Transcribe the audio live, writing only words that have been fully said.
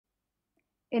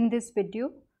In this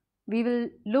video, we will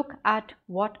look at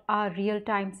what are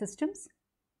real-time systems,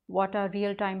 what are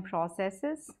real-time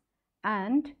processes,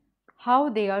 and how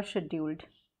they are scheduled.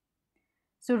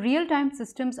 So real-time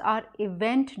systems are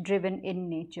event-driven in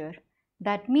nature.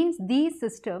 That means these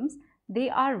systems, they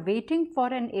are waiting for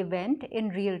an event in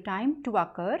real time to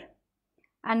occur,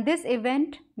 and this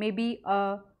event may be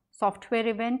a software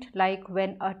event like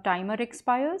when a timer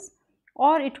expires,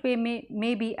 or it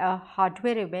may be a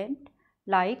hardware event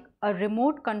like a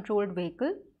remote controlled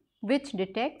vehicle which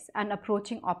detects an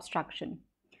approaching obstruction.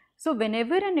 So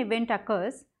whenever an event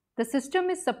occurs, the system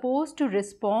is supposed to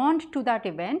respond to that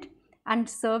event and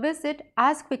service it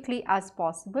as quickly as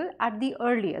possible at the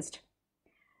earliest.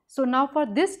 So now for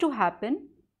this to happen,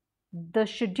 the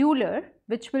scheduler,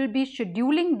 which will be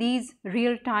scheduling these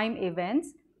real-time events,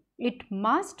 it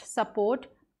must support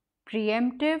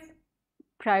preemptive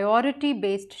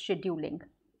priority-based scheduling,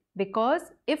 because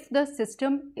if the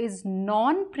system is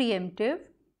non-preemptive,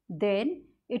 then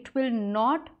it will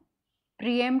not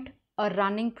preempt a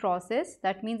running process.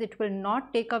 That means it will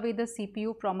not take away the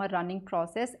CPU from a running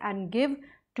process and give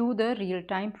to the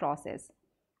real-time process.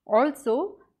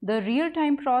 Also, the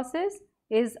real-time process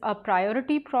is a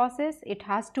priority process. It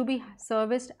has to be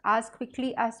serviced as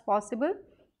quickly as possible.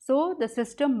 So the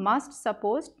system must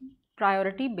support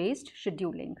priority-based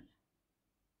scheduling.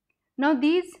 Now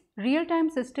these real-time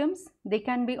systems, they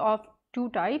can be of two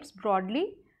types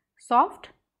broadly, soft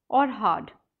or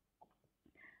hard.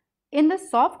 In the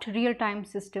soft real-time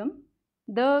system,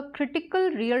 the critical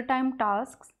real-time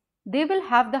tasks, they will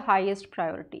have the highest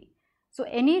priority. So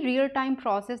any real-time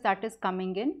process that is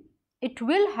coming in, it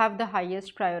will have the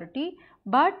highest priority,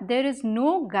 but there is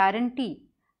no guarantee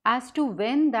as to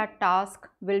when that task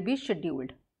will be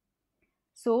scheduled.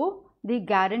 So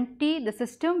the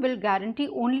system will guarantee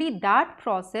only that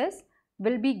process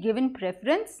will be given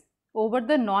preference over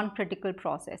the non-critical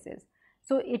processes.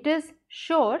 So it is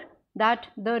sure that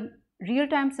the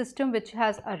real-time system which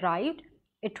has arrived,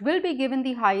 it will be given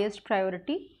the highest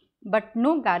priority, but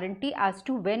no guarantee as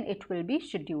to when it will be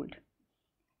scheduled.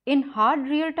 In hard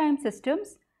real-time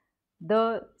systems,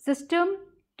 the system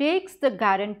takes the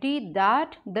guarantee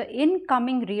that the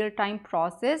incoming real-time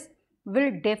process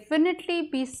will definitely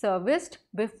be serviced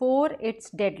before its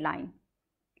deadline.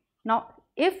 Now,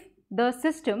 if the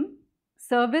system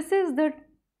services the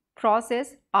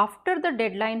process after the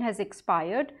deadline has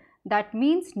expired, that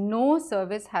means no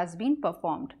service has been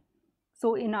performed.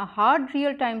 So in a hard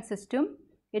real-time system,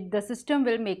 the system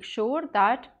will make sure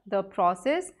that the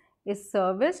process is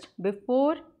serviced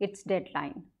before its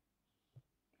deadline.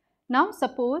 Now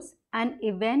suppose an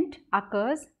event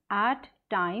occurs at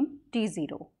time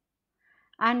t0,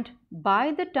 and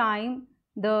by the time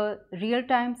the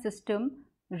real-time system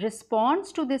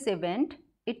responds to this event,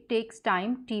 it takes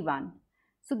time t1.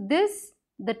 So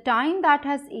the time that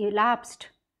has elapsed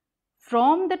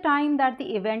from the time that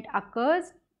the event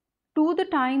occurs to the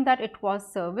time that it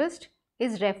was serviced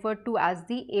is referred to as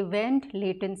the event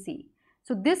latency.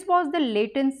 So this was the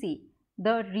latency.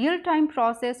 The real-time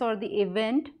process or the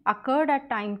event occurred at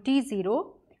time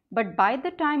t0, but by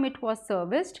the time it was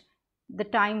serviced, the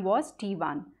time was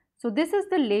t1. So this is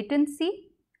the latency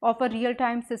of a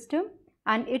real-time system,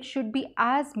 and it should be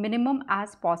as minimum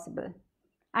as possible.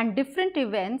 And different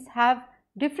events have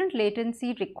different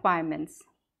latency requirements.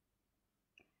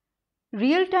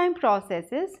 Real-time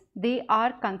processes, they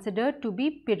are considered to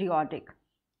be periodic.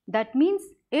 That means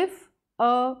if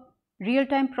a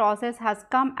real-time process has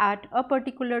come at a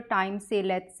particular time, say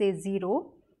let's say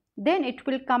 0, then it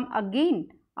will come again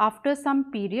after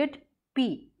some period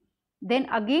p. Then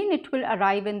again it will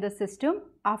arrive in the system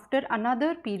after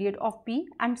another period of p,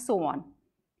 and so on.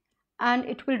 And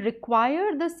it will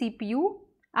require the CPU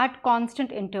at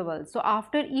constant intervals. So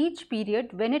after each period,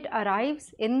 when it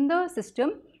arrives in the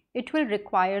system, it will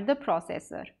require the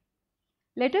processor.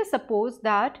 Let us suppose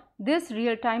that this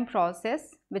real-time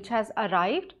process which has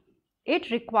arrived,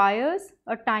 it requires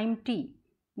a time t.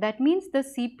 That means the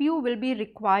CPU will be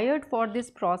required for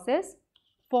this process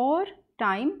for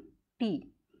time t.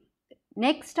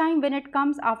 Next time when it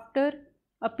comes after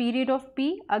a period of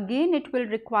p, again it will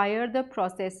require the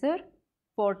processor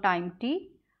for time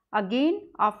t. Again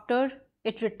after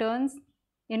it returns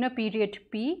in a period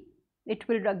p, it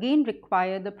will again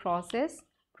require the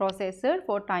processor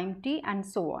for time t, and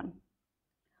so on.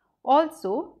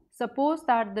 Also, suppose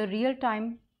that the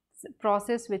real-time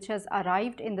process which has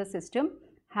arrived in the system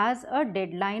has a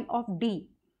deadline of d.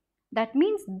 That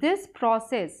means this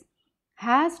process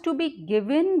has to be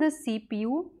given the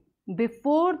CPU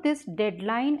before this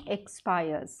deadline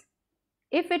expires.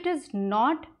 If it is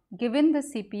not given the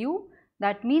CPU,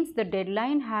 That means the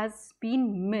deadline has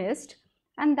been missed,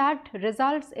 and that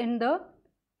results in the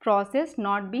process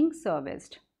not being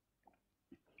serviced.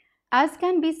 As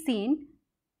can be seen,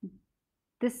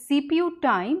 the CPU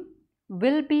time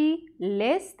will be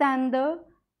less than the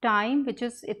time which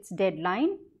is its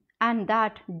deadline, and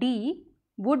that D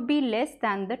would be less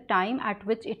than the time at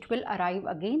which it will arrive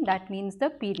again, that means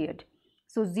the period.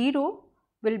 So 0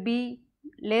 will be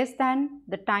less than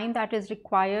the time that is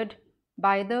required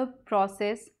by the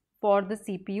process for the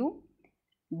CPU,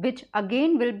 which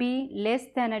again will be less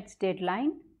than its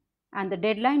deadline, and the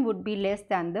deadline would be less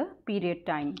than the period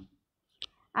time.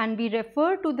 And we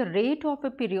refer to the rate of a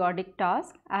periodic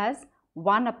task as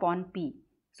 1 upon P.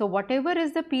 So whatever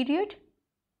is the period,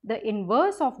 the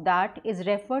inverse of that is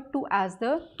referred to as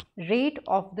the rate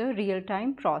of the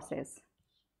real-time process.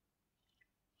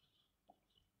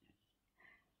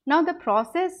 Now the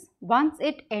process, once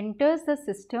it enters the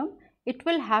system, it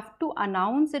will have to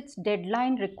announce its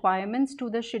deadline requirements to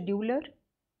the scheduler.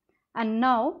 And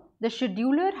now the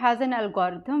scheduler has an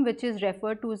algorithm which is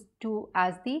referred to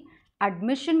as the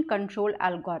admission control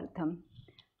algorithm.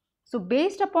 So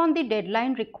based upon the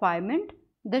deadline requirement,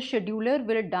 the scheduler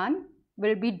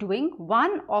will be doing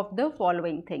one of the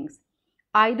following things.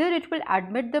 Either it will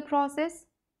admit the process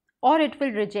or it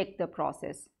will reject the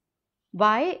process.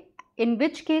 Why? In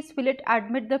which case will it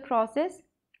admit the process?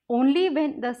 Only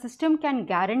when the system can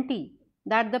guarantee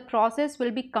that the process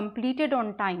will be completed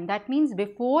on time, that means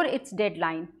before its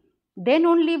deadline, then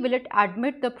only will it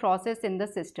admit the process in the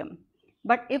system.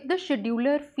 But if the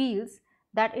scheduler feels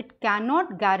that it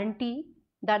cannot guarantee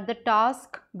that the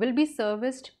task will be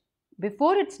serviced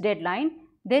before its deadline,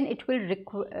 then it will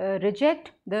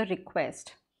reject the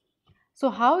request. So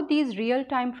how these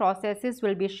real-time processes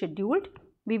will be scheduled,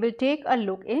 we will take a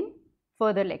look in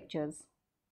further lectures.